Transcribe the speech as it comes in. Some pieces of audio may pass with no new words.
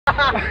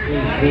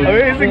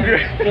Amazing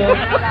Grace.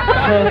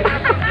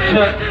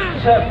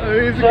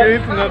 Amazing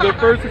Grace, another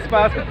Percy's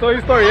Fast Food Toy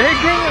Story. Hey,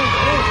 gang!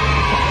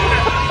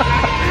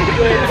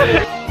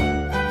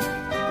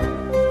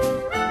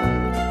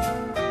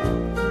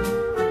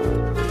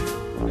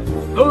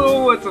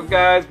 Hello, what's up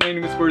guys? My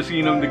name is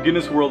Percy and I'm the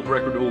Guinness World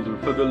Record holder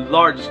for the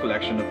largest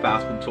collection of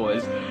fast food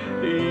toys.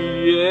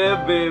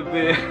 Yeah,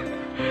 baby.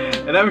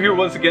 And I'm here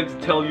once again to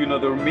tell you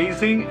another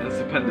amazing and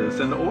stupendous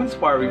and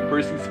awe-inspiring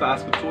Percy's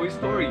Fast Food Toy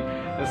Story.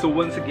 And so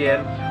once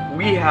again,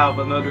 we have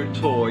another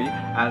toy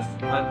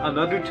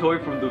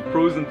from the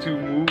Frozen 2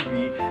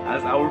 movie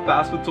as our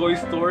fast food toy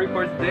story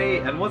for today.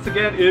 And once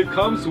again, it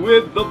comes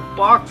with the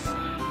box.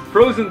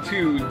 Frozen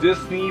 2,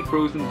 Disney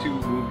Frozen 2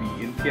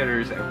 movie in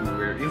theaters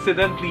everywhere.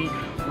 Incidentally,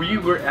 we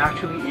were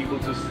actually able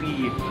to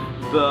see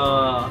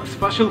the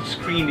special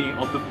screening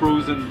of the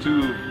Frozen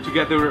 2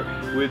 together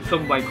with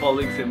some of my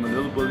colleagues in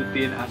Manila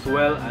Bulletin as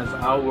well as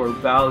our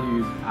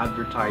valued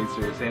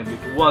advertisers, and it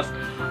was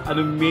an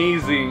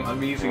amazing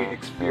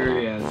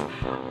experience.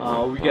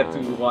 We get to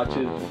watch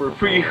it for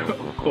free,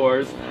 of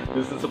course.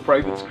 This is a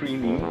private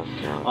screening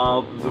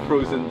of the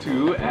Frozen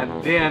 2,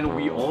 and then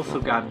we also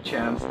got a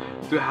chance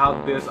to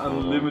have this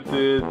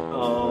unlimited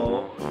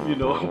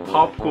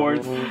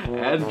popcorns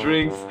and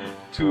drinks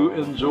to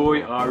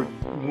enjoy our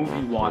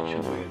movie watch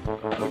with.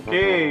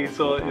 Okay,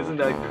 so isn't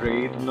that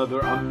great? Another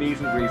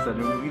amazing Grace that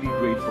I'm really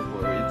grateful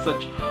for. It's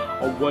such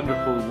a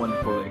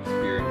wonderful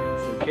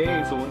experience.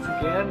 Okay, so once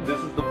again, this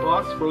is the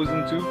box,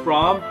 Frozen 2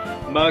 from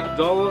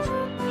McDonald's,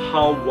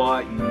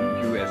 Hawaii,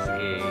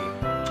 USA.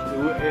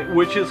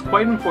 Which is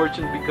quite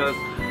unfortunate because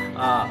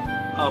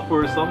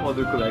for some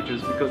other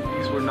collectors, because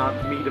these were not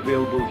made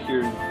available here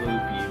in the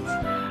Philippines.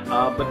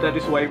 But that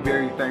is why I'm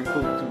very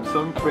thankful to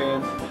some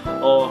friends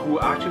who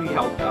actually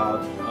helped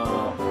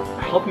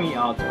me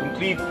out to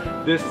complete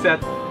this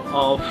set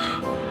of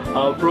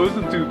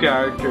Frozen 2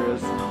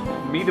 characters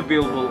made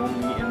available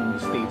only in the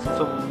States,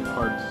 some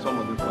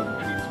other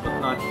countries, but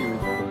not here in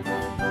the Philippines.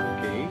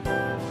 Okay,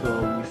 so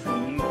we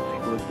see,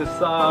 take a look at the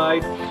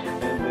side,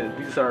 and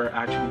these are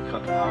actually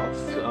cutouts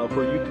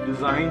for you to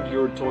design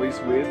your toys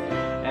with.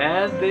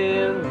 And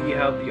then we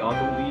have the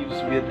autumn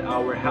leaves with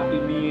our Happy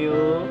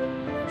Meal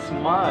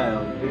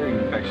smile, very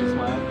infectious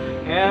smile,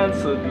 and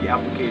so the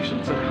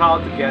applications on how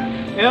to get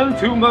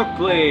into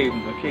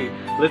McFlame. Okay,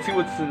 let's see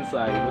what's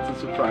inside. What's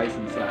the surprise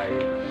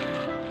inside?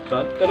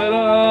 Da, da, da,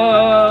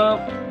 da.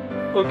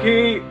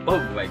 Okay, oh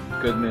my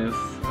goodness,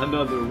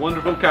 another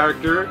wonderful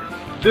character.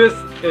 This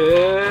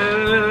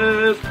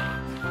is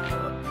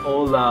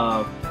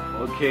Olaf.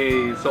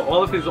 Okay, so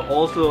Olaf is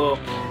also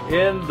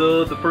in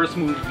the first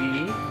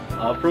movie,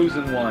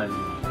 Frozen 1.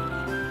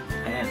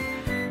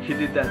 He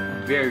did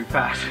that very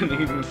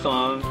fascinating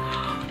song,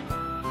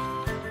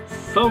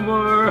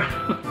 Summer.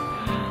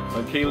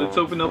 Okay, let's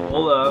open up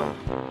Olaf.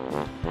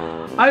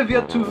 I've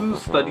yet to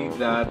study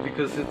that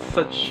because it's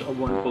such a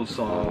wonderful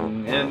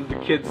song and the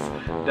kids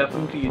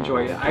definitely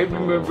enjoy it. I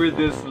remember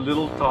this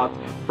little tot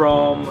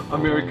from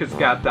America's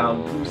Got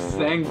Talent who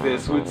sang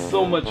this with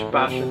so much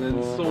passion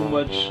and so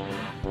much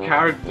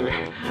character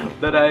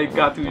that I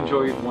got to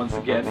enjoy it once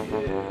again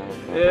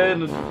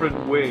in a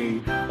different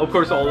way. Of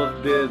course,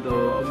 Olaf did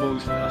a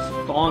most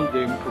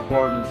astounding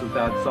performance of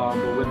that song,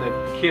 but when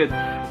that kid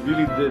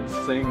really did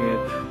sing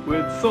it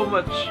with so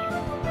much,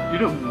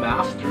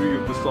 mastery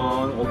of the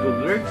song, all the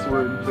lyrics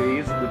were in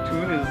place, the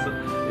tune is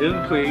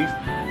in place.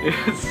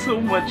 It's so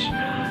much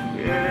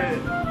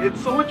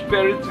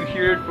better to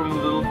hear it from a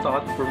little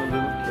tot, from a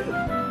little kid.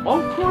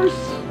 Of course,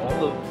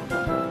 Olaf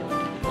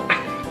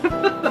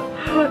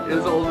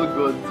it's also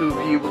good to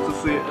be able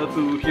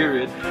to hear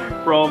it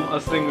from a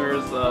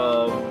singer's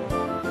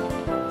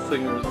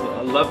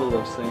level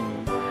of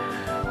singing.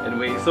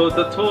 Anyway, so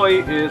the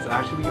toy is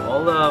actually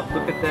Olaf.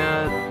 Look at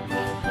that.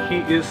 He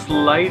is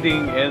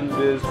sliding in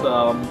this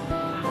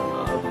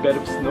bed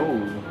of snow.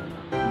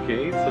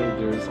 Okay, so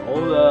there's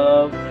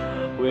Olaf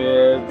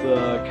with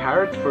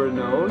carrot for a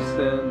nose,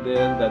 and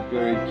then that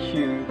very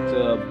cute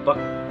buck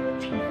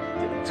teeth,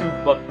 two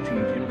buck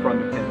teeth in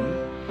front of him.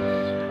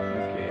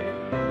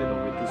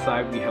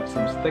 Side we have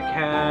some stick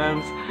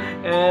hands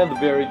and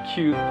very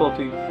cute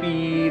fluffy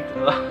feet.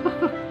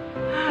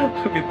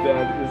 Look at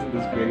that, isn't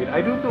this great?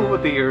 I don't know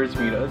what the hair is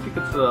made of. I think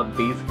it's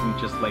basically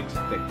just like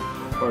stick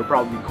or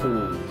probably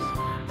coals,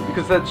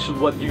 because that's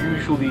what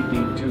usually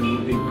they do.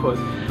 They put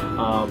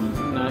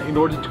in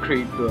order to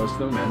create the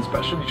snowman,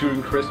 especially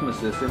during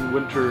Christmases in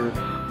winter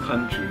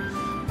countries.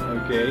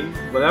 Okay,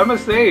 but I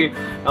must say,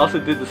 Elsa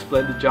did a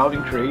splendid job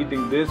in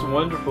creating this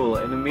wonderful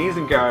and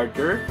amazing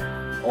character.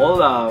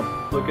 Olaf,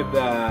 look at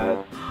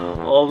that.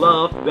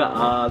 Olaf, the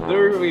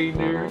other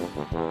reindeer.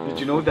 Did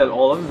you know that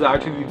Olaf is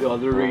actually the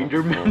other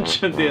reindeer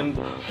mentioned in,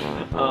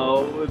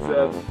 what's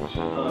that?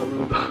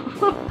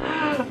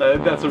 Rudolph.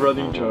 That's a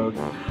running joke.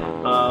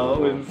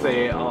 When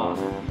say,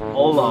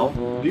 Olaf,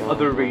 the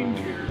other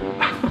reindeer.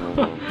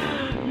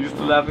 Used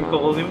to laugh and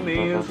call him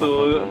names,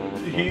 so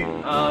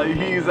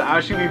he's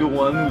actually the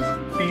one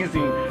who's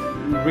teasing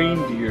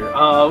reindeer,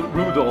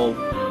 Rudolph,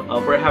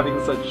 for having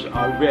such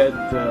red,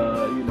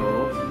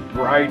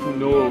 bright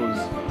nose.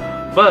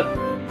 But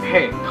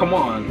hey, come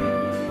on,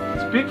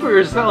 speak for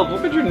yourself.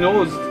 Look at your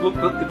nose. It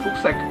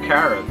looks like a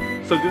carrot.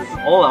 So this is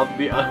Olaf,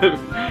 the other.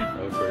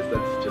 Of course,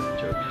 that's just a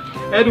joke.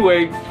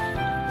 Anyway,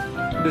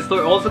 the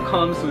story also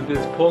comes with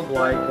this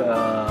pog-like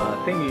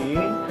thingy.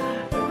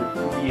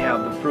 We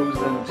have the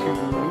Frozen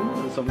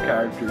 2, some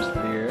characters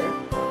there.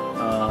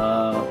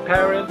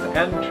 Parents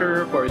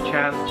enter for a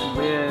chance to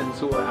win.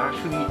 So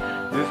actually,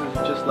 this is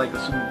just like a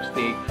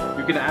sweepstake.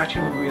 You can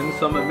actually win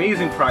some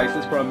amazing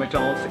prizes from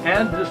McDonald's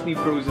and Disney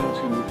Frozen 2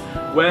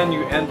 when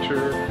you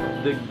enter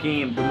the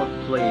game, the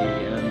McPlay.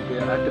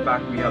 And at the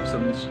back we have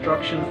some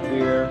instructions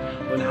there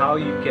on how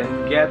you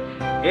can get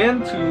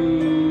into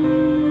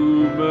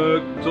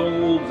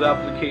McDonald's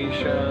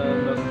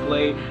application,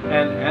 McPlay,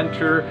 and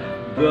enter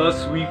the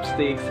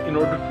sweepstakes in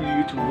order for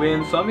you to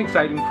win some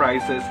exciting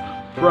prizes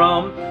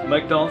from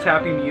McDonald's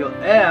Happy Meal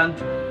and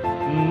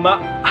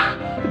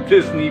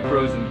Disney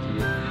Frozen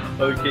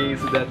 2. Okay,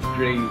 so that's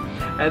great.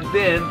 And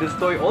then the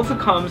story also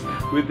comes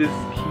with this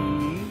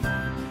key.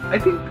 I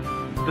think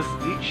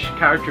each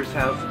character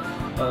has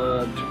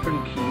a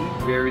different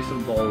key, very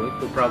symbolic,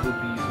 but probably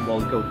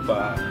symbolic of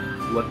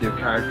what their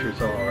characters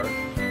are.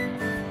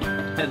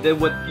 And then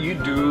what you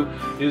do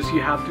is you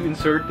have to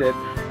insert it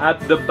at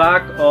the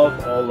back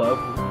of Olaf,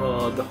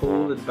 the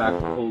hole at the back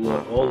of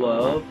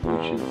Olaf,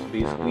 which is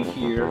basically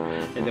here,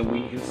 and then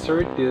we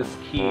insert this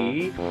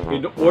key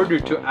in order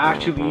to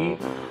actually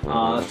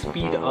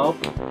speed up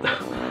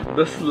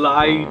the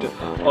slide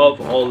of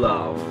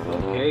Olaf.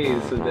 Okay,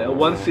 so that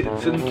once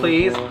it's in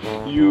place,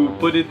 you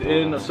put it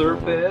in a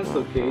surface.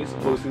 Okay,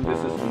 supposing this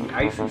is the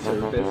icy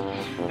surface,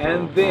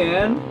 and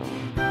then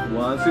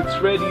once it's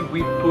ready,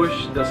 we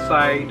push the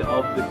side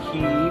of the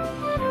key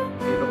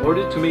in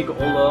order to make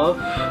Olaf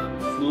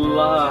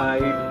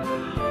slide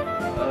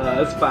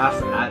as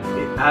fast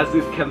as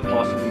it can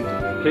possibly do.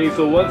 Okay,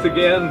 so once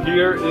again,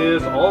 here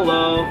is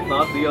Olaf,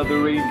 not the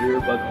other reindeer,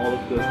 but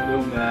Olaf the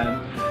snowman.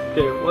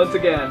 Okay, once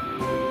again,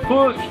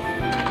 push!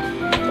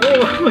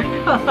 Oh my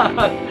god!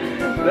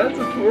 That's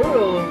a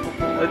twirl!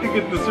 I think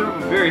it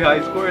deserves a very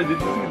high score. Did you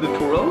see the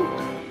twirl?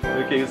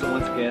 Okay, so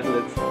once again,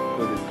 let's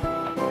put it.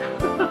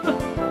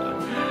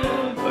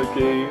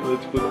 Okay,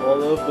 let's put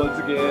Olaf once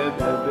again,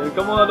 and then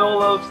come on,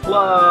 Olaf,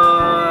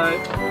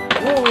 slide!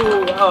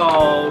 Whoa,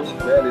 wow,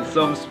 that is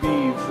some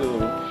speed. So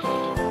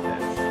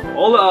that's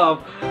Olaf.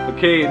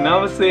 Okay,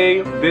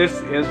 namaste. This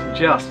is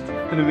just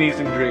an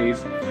amazing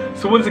grace.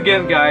 So once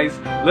again, guys,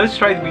 let's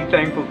try to be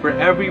thankful for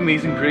every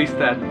amazing grace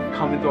that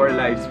come into our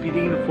lives,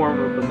 speaking in the form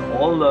of an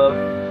Olaf,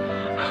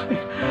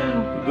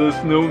 the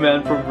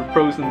snowman from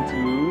Frozen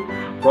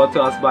 2, brought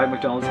to us by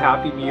McDonald's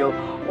Happy Meal,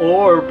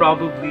 or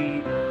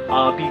probably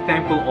be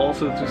thankful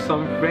also to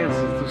some friends,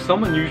 to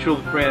some unusual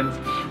friends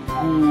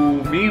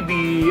who may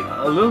be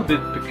a little bit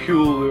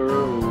peculiar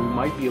or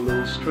might be a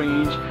little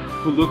strange,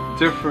 who look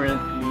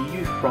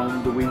differently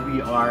from the way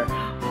we are,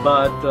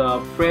 but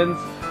friends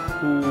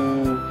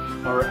who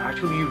are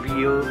actually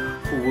real,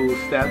 who will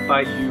stand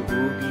by you,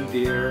 who will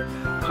be there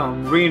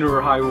come rain or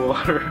high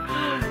water.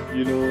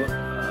 You know,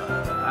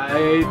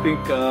 I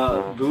think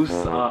those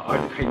are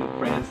the kind of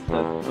friends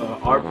that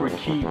are for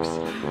keeps.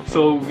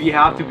 So we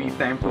have to be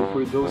thankful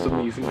for those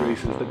amazing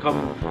graces that come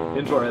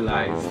into our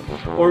lives.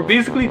 Or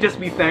basically just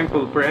be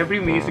thankful for every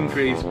amazing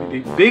grace, be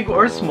they big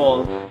or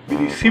small, be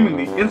they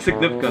seemingly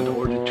insignificant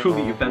or the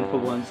truly eventful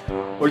ones,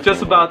 or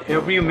just about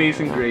every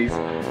amazing grace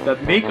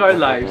that make our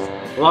lives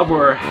a lot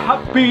more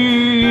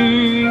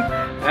happy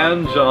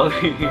and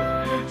jolly.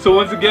 So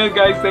once again,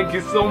 guys, thank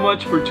you so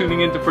much for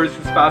tuning in to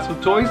Percy's Fast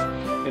Food Toys,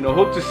 and I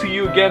hope to see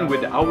you again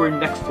with our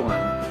next one.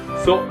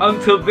 So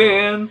until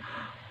then,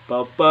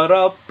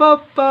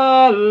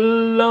 pa-pa-ra-pa-pa,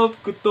 love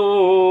ko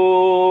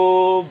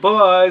to.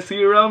 Bye, see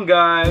you around,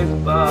 guys.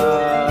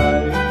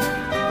 Bye.